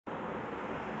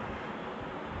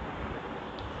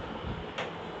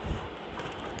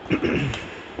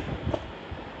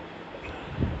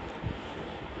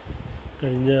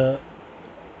കഴിഞ്ഞ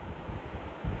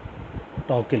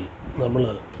ടോക്കിൽ നമ്മൾ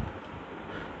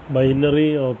binary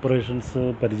operations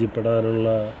പരിചയപ്പെടാനുള്ള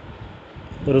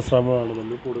ഒരു ശ്രമമാണ്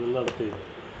നമ്മൾ കൂടുതൽ നടത്തിയത്.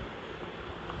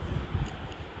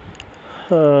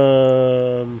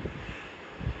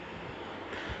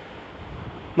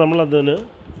 നമ്മളതിന്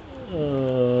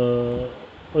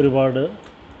ഒരുപാട്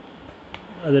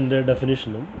അതിൻ്റെ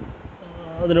ഡെഫിനിഷനും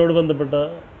അതിനോട് ബന്ധപ്പെട്ട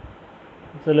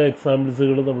ചില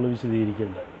എക്സാമ്പിൾസുകൾ നമ്മൾ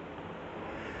വിശദീകരിക്കേണ്ടത്.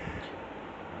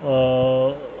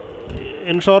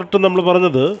 ഇൻ ഷോർട്ട് നമ്മൾ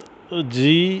പറഞ്ഞത്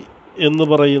ജി എന്ന്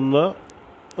പറയുന്ന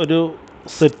ഒരു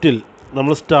സെറ്റിൽ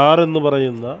നമ്മൾ സ്റ്റാർ എന്ന്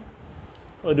പറയുന്ന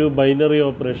ഒരു ബൈനറി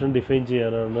ഓപ്പറേഷൻ ഡിഫൈൻ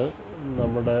ചെയ്യാനാണ്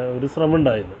നമ്മുടെ ഒരു ശ്രമം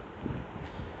ഉണ്ടായത്.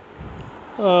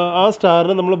 ആ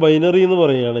സ്റ്റാറിനെ നമ്മൾ ബൈനറി എന്ന്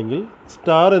പറയുകയാണെങ്കിൽ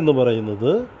സ്റ്റാർ എന്ന്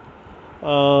പറയുന്നത്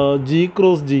ജി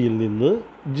ക്രോസ് ജിയിൽ നിന്ന്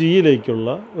ജിയിലേക്കുള്ള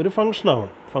ഒരു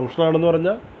ഫങ്ഷനാണെന്ന്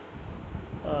പറഞ്ഞാൽ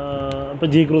ഇപ്പോൾ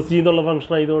ജി ക്രോസ് ജി എന്നുള്ള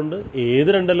ഫംഗ്ഷൻ ആയതുകൊണ്ട് ഏത്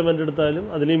രണ്ട് എലമെൻ്റ് എടുത്താലും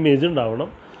അതിൽ ഇമേജ് ഉണ്ടാവണം,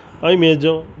 ആ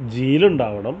ഇമേജോ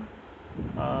ജിയിലുണ്ടാവണം.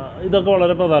 ഇതൊക്കെ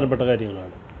വളരെ പ്രധാനപ്പെട്ട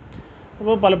കാര്യങ്ങളാണ്.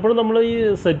 അപ്പോൾ പലപ്പോഴും നമ്മൾ ഈ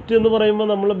സെറ്റ് എന്ന് പറയുമ്പോൾ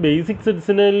നമ്മൾ ബേസിക്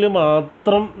സെറ്റ്സിനിൽ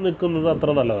മാത്രം നിൽക്കുന്നത് അത്ര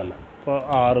നല്ലതല്ല. ഇപ്പോൾ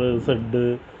ആറ് സെഡ്,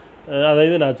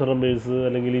 അതായത് നാച്ചുറൽ നമ്പേഴ്സ്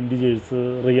അല്ലെങ്കിൽ ഇൻറ്റിജേഴ്സ്,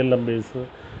 റിയൽ നമ്പേഴ്സ്,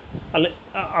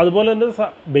 അതുപോലെ തന്നെ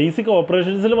ബേസിക്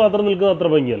ഓപ്പറേഷൻസിൽ മാത്രം നിൽക്കുന്നത് അത്ര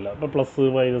ഭംഗിയല്ല. ഇപ്പോൾ പ്ലസ്,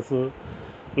 മൈനസ്,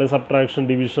 അല്ലെങ്കിൽ സബ്ട്രാക്ഷൻ,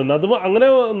 ഡിവിഷൻ, അത് അങ്ങനെ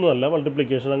ഒന്നുമല്ല,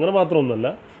 മൾട്ടിപ്ലിക്കേഷൻ അങ്ങനെ മാത്രമൊന്നുമല്ല.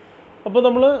 അപ്പോൾ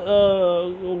നമ്മൾ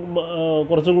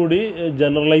കുറച്ചും കൂടി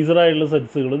ജനറലൈസ്ഡ് ആയിട്ടുള്ള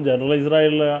സെറ്റ്സുകളും ജനറലൈസ്ഡ്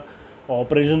ആയിട്ടുള്ള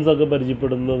ഓപ്പറേഷൻസൊക്കെ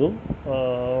പരിചയപ്പെടുന്നതും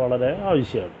വളരെ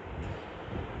ആവശ്യമാണ്.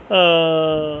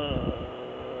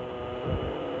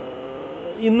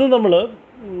 ഇന്ന് നമ്മൾ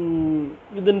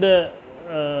ഇതിൻ്റെ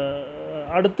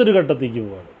അടുത്തൊരു ഘട്ടത്തേക്ക്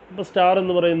പോവുകയാണ്. ഇപ്പോൾ സ്റ്റാർ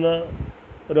എന്ന് പറയുന്ന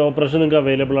ഒരു ഓപ്പറേഷൻ നിങ്ങൾക്ക്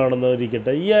അവൈലബിൾ ആണെന്ന്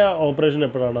ഇരിക്കട്ടെ. ഈ ഓപ്പറേഷൻ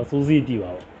എപ്പോഴാണ് അസോസിയേറ്റീവ്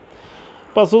ആവുക?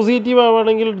 അപ്പോൾ അസോസിയേറ്റീവ്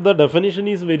ആവുകയാണെങ്കിൽ the definition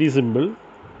is very simple.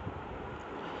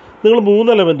 നിങ്ങൾ 3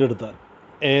 എലമെൻ്റ് എടുത്താൽ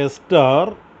A star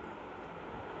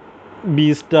B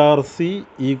star C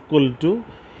equal to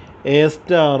A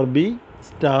star B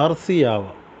star C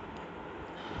ആവാം.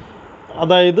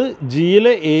 അതായത്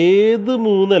ജിയിലെ ഏത്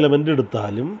 3 എലമെൻ്റ്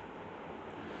എടുത്താലും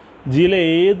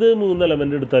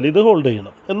ഇത് ഹോൾഡ്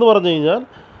ചെയ്യണം എന്ന് പറഞ്ഞു കഴിഞ്ഞാൽ,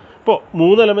 ഇപ്പോൾ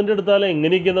 3 എലമെൻ്റ് എടുത്താൽ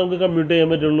എങ്ങനെയൊക്കെ നമുക്ക് കമ്പ്യൂട്ട് ചെയ്യാൻ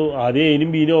പറ്റുള്ളൂ? ആദ്യം എനും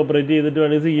ബീനും ഓപ്പറേറ്റ് ചെയ്തിട്ട്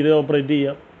വേണമെങ്കിൽ സീനെ ഓപ്പറേറ്റ്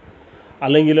ചെയ്യാം,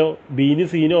 അല്ലെങ്കിലോ ബീന്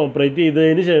സീനെ ഓപ്പറേറ്റ്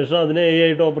ചെയ്തതിന് ശേഷം അതിനെ എ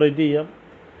ആയിട്ട് ഓപ്പറേറ്റ് ചെയ്യാം,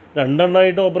 2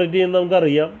 എണ്ണമായിട്ട് ഓപ്പറേറ്റ് ചെയ്യുന്നത്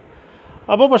നമുക്കറിയാം.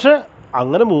 അപ്പോൾ പക്ഷേ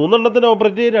അങ്ങനെ 3 എണ്ണത്തിന്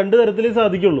ഓപ്പറേറ്റ് ചെയ്യാൻ 2 തരത്തിലേ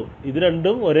സാധിക്കുള്ളൂ. ഇത്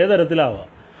രണ്ടും ഒരേ തരത്തിലാവാം.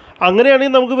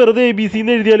 അങ്ങനെയാണെങ്കിൽ നമുക്ക് വെറുതെ എ ബി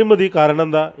സിന്ന് എഴുതിയാലും മതി. കാരണം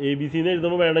എന്താ, എ ബി സിന്ന്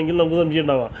എഴുതുമ്പോൾ വേണമെങ്കിൽ നമുക്ക് സംശയം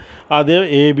ഉണ്ടാവാം, ആദ്യം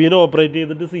എ ബിനെ ഓപ്പറേറ്റ്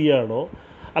ചെയ്തിട്ട് സി ആണോ,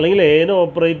 അല്ലെങ്കിൽ എനെ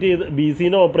ഓപ്പറേറ്റ് ചെയ്ത് ബി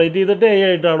സിനെ ഓപ്പറേറ്റ് ചെയ്തിട്ട് എ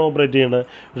ആയിട്ടാണോ ഓപ്പറേറ്റ് ചെയ്യണത്?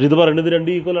 പക്ഷേ ഇത് പറയുന്നത്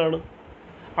 2 ഈക്വലാണ്.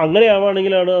 അങ്ങനെ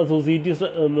ആവുകയാണെങ്കിലാണ് അസോസിയേറ്റീവ്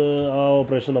എന്ന് ആ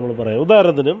ഓപ്പറേഷൻ നമ്മൾ പറയാം.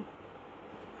 ഉദാഹരണത്തിന്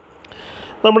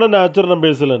നമ്മുടെ നാച്ചുറൽ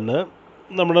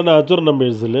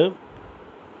നമ്പേഴ്സിൽ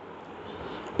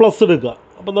പ്ലസ് എടുക്കുക.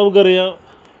 അപ്പം നമുക്കറിയാം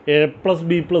A plus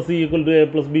B plus C equal to A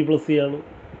plus B plus C ആണ്.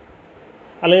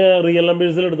 അല്ലെങ്കിൽ റിയൽ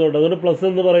നമ്പേഴ്സിൽ എടുത്തോട്ടെ, അതുകൊണ്ട് പ്ലസ്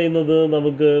എന്ന് പറയുന്നത്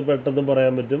നമുക്ക് പെട്ടെന്ന്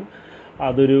പറയാൻ പറ്റും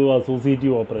അതൊരു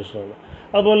അസോസിയേറ്റീവ് ഓപ്പറേഷനാണ്.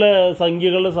 അതുപോലെ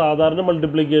സംഖ്യകളുടെ സാധാരണ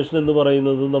മൾട്ടിപ്ലിക്കേഷൻ എന്ന്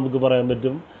പറയുന്നത് നമുക്ക് പറയാൻ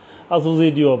പറ്റും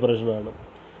അസോസിയേറ്റീവ് ഓപ്പറേഷനാണ്.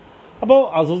 അപ്പോൾ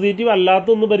അസോസിയേറ്റീവ്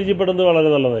അല്ലാത്തൊന്ന് പരിചയപ്പെടുന്നത് വളരെ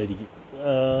നല്ലതായിരിക്കും.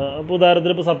 അപ്പോൾ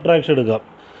ഉദാഹരണത്തിന് ഇപ്പോൾ സബ്ട്രാക്ഷൻ എടുക്കാം.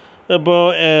 ഇപ്പോൾ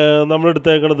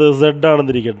നമ്മളെടുത്തേക്കണത് സെഡ്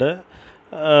ആണെന്നിരിക്കട്ടെ,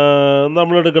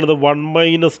 നമ്മളെടുക്കുന്നത് 1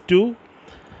 - 2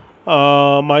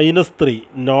 -3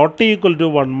 നോട്ട് ഈക്വൽ ടു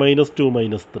 1 - 2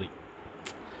 -3.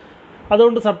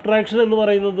 അതുകൊണ്ട് സബ്ട്രാക്ഷൻ എന്ന്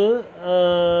പറയുന്നത്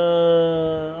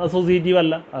അസോസിയേറ്റീവ്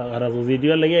അല്ല. കാരണം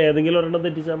അസോസിയേറ്റീവ് അല്ലെങ്കിൽ ഏതെങ്കിലും ഒരെണ്ണം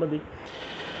തെറ്റിച്ചാൽ മതി.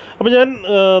 അപ്പോൾ ഞാൻ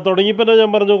തുടങ്ങിയപ്പോൾ തന്നെ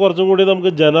ഞാൻ പറഞ്ഞു കുറച്ചും കൂടി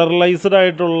നമുക്ക് ജനറലൈസ്ഡ്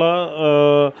ആയിട്ടുള്ള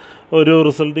ഒരു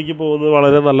റിസൾട്ടിലേക്ക് പോകുന്നത്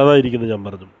വളരെ നല്ലതായിരിക്കുന്നു ഞാൻ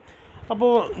പറഞ്ഞു.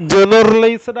 അപ്പോൾ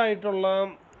ജനറലൈസ്ഡ് ആയിട്ടുള്ള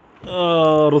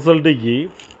റിസൾട്ടിലേക്ക്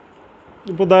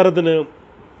ഇപ്പോൾ ഉദാഹരണത്തിന്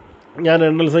ഞാൻ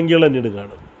എണ്ണൽ സംഖ്യകൾ തന്നെ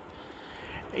എടുക്കുകയാണ്.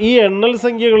 ഈ എണ്ണൽ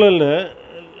സംഖ്യകളിൽ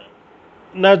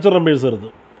നാച്ചുറൽ നമ്പേഴ്സ് എടുത്തു.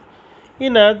 ഈ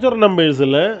നാച്ചുറൽ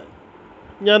നമ്പേഴ്സിൽ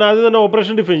ഞാൻ ആദ്യം തന്നെ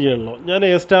ഓപ്പറേഷൻ ഡിഫൈൻ ചെയ്യണമല്ലോ. ഞാൻ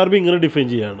എ സ്റ്റാർ ബി ഇങ്ങനെ ഡിഫൈൻ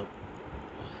ചെയ്യാണ്.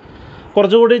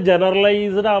 കുറച്ചുകൂടി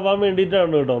ജനറലൈസ്ഡ് ആവാൻ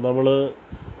വേണ്ടിയിട്ടാണ് കേട്ടോ നമ്മൾ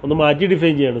ഒന്ന് മാറ്റി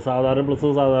ഡിഫൈൻ ചെയ്യാണ്, സാധാരണ പ്ലസ്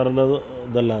സാധാരണ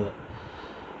ഇതല്ലാതെ.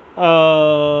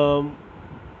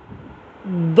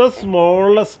 The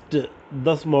smallest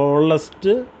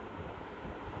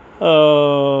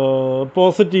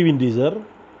positive integer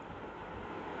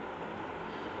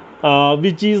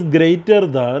which is greater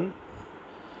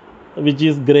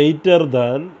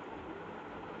than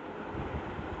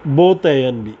both A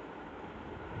and B.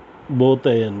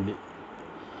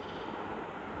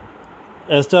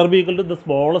 A star B equal to the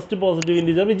smallest positive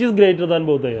integer which is greater than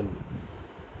both A and B.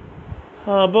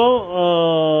 അപ്പോൾ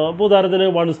ഉദാഹരണത്തിന്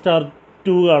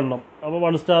 1*2 കാണണം. അപ്പോൾ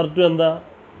 1*2 എന്താ?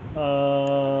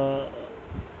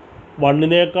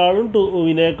 1നേക്കാളും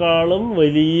 2നേക്കാളും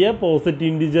വലിയ പോസിറ്റീവ്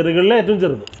ഇൻറ്റിജറുകളിലെ ഏറ്റവും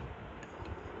ചെറുത്.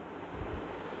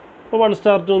 അപ്പോൾ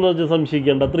 1*2 എന്ന് വെച്ചാൽ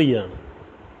സംശയിക്കേണ്ട 3 ആണ്.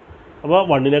 അപ്പോൾ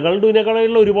 1നേക്കാളും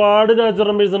 2നേക്കാളും ഒരുപാട് നാച്ചുറൽ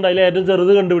നമ്പേഴ്സ് ഉണ്ട്. അതിൽ ഏറ്റവും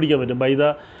ചെറുത് കണ്ടുപിടിക്കാൻ പറ്റും by the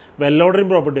well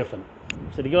ordering property of N.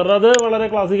 ശരിക്കും പറഞ്ഞാൽ അത് വളരെ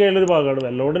ക്ലാസിക് ആയിട്ടുള്ളൊരു ഭാഗമാണ്.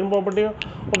 Well ordering property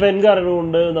of N കാരണം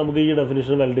കൊണ്ട് നമുക്ക് ഈ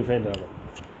ഡെഫിനിഷൻ വെൽ ഡിഫൈൻഡ് ആണ്.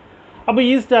 അപ്പോൾ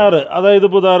ഈ സ്റ്റാർ, അതായത്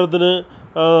ഇപ്പോൾ ഉദാഹരണത്തിന്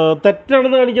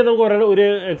തെറ്റാണെന്ന് കാണിക്കാൻ നമുക്ക് ഒരു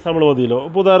എക്സാമ്പിൾ മതിയല്ലോ.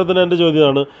 ഇപ്പോൾ ഉദാഹരണത്തിന് എൻ്റെ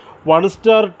ചോദ്യമാണ്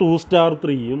 1*, 2*,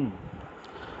 3യും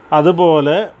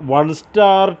അതുപോലെ 1*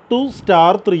 to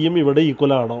 *3യും ഇവിടെ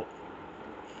ഈക്വൽ ആണോ?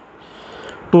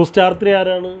 2*, 3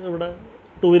 ആരാണ് ഇവിടെ?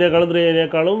 2നേക്കാളും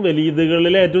 3നേക്കാളും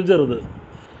വലിയതുകളിലെ ഏറ്റവും ചെറുത്,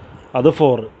 അത്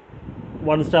 4.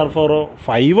 1*, 4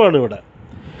 5 ആണ് ഇവിടെ.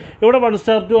 ഇവിടെ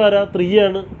 1*, 2 ആരാ? 3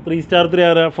 ആണ്. 3*, 3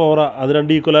 ആരാ? 4. അത്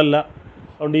രണ്ട് ഈക്വൽ അല്ല.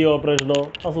 അതുകൊണ്ട് ഈ ഓപ്പറേഷനോ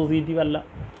അസോസിയേറ്റീവ് അല്ല.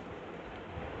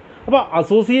 അപ്പോൾ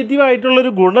അസോസിയേറ്റീവ്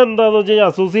ആയിട്ടുള്ളൊരു ഗുണം എന്താണെന്ന് വെച്ച് കഴിഞ്ഞാൽ,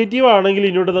 അസോസിയേറ്റീവ് ആണെങ്കിൽ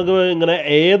ഇങ്ങോട്ട് നമുക്ക് ഇങ്ങനെ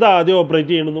ഏതാദ്യം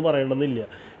ഓപ്പറേറ്റ് ചെയ്യണമെന്ന് പറയണമെന്നില്ല.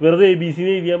 വെറുതെ ABC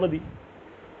എഴുതിയാൽ മതി.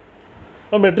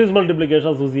 അപ്പോൾ മെട്രിക്സ് മൾട്ടിപ്ലിക്കേഷൻ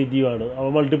അസോസിയേറ്റീവ് ആണ്.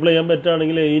 അപ്പോൾ മൾട്ടിപ്ലൈ ചെയ്യാൻ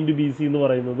പറ്റുകയാണെങ്കിൽ A×BC എന്ന്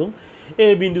പറയുന്നതും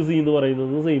AB×C എന്ന്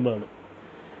പറയുന്നതും സെയിം ആണ്.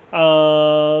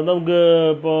 നമുക്ക്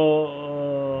ഇപ്പോൾ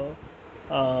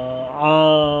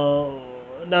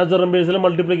നാച്ചുറൽ നമ്പേഴ്സിലെ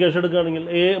മൾട്ടിപ്ലിക്കേഷൻ എടുക്കുകയാണെങ്കിൽ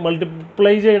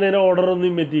മൾട്ടിപ്ലൈ ചെയ്യുന്നതിന്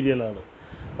ഓർഡറൊന്നും മെറ്റീരിയലാണ്.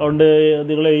 അതുകൊണ്ട്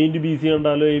നിങ്ങൾ A×BC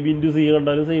കണ്ടാലും AB×C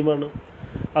കണ്ടാലും സെയിം ആണ്.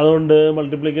 അതുകൊണ്ട്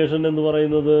മൾട്ടിപ്ലിക്കേഷൻ എന്ന്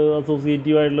പറയുന്നത്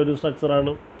അസോസിയേറ്റീവ് ആയിട്ടുള്ളൊരു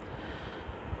സ്ട്രക്ചറാണ്.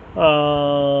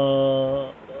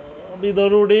 അപ്പോൾ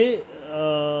ഇതോടുകൂടി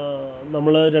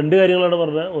നമ്മൾ രണ്ട് കാര്യങ്ങളാണ്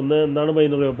പറഞ്ഞത്. ഒന്ന് എന്താണ്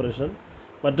ബൈനറി ഓപ്പറേഷൻ,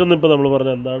 മറ്റൊന്ന് ഇപ്പോൾ നമ്മൾ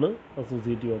പറഞ്ഞത് എന്താണ്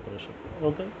അസോസിയേറ്റീവ് ഓപ്പറേഷൻ.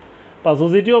 ഓക്കെ. അപ്പോൾ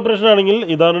അസോസിയേറ്റീവ് ഓപ്പറേഷൻ ആണെങ്കിൽ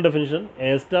ഇതാണ് definition: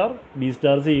 A*, B*,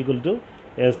 C equal to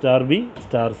A*, B*,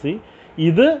 C.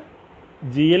 ഇത്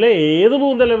ജിയിലെ ഏത്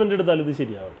 3 എലമെൻ്റ് എടുത്താലും ഇത്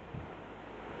ശരിയാവും.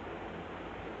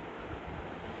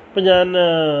 ഇപ്പം ഞാൻ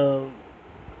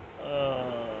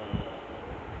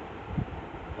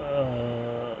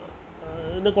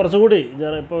ഇതിന് കുറച്ചുകൂടി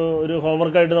ഞാൻ ഇപ്പോൾ ഒരു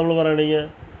ഹോംവർക്കായിട്ട് നമ്മൾ പറയണമെങ്കിൽ,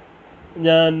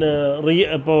 ഞാൻ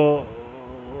ഇപ്പോൾ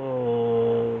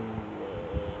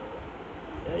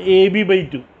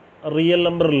AB/2 റിയൽ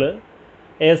നമ്പറിൽ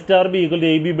A*, B equal to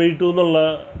AB/2 എന്നുള്ള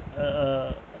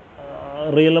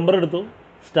റിയൽ നമ്പർ എടുത്തു.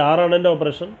 സ്റ്റാറാണ് എൻ്റെ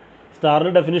ഓപ്പറേഷൻ.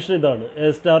 സ്റ്റാറിൻ്റെ ഡെഫിനിഷൻ ഇതാണ്: A*,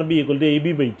 B equal to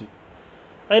AB/2.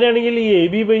 അങ്ങനെയാണെങ്കിൽ ഈ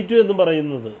AB/2 എന്ന്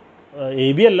പറയുന്നത്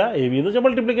AB അല്ല, AB എന്ന് വെച്ചാൽ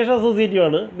മൾട്ടിപ്ലിക്കേഷൻ അസോസിയേറ്റീവ്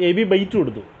ആണ്. AB/2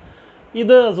 എടുത്തു.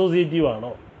 ഇത് അസോസിയേറ്റീവ്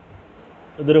ആണോ?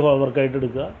 ഇതൊരു ഹോംവർക്കായിട്ട്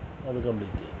എടുക്കുക, അത്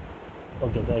കംപ്ലീറ്റ് ചെയ്യുക.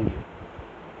 Okay, thank you.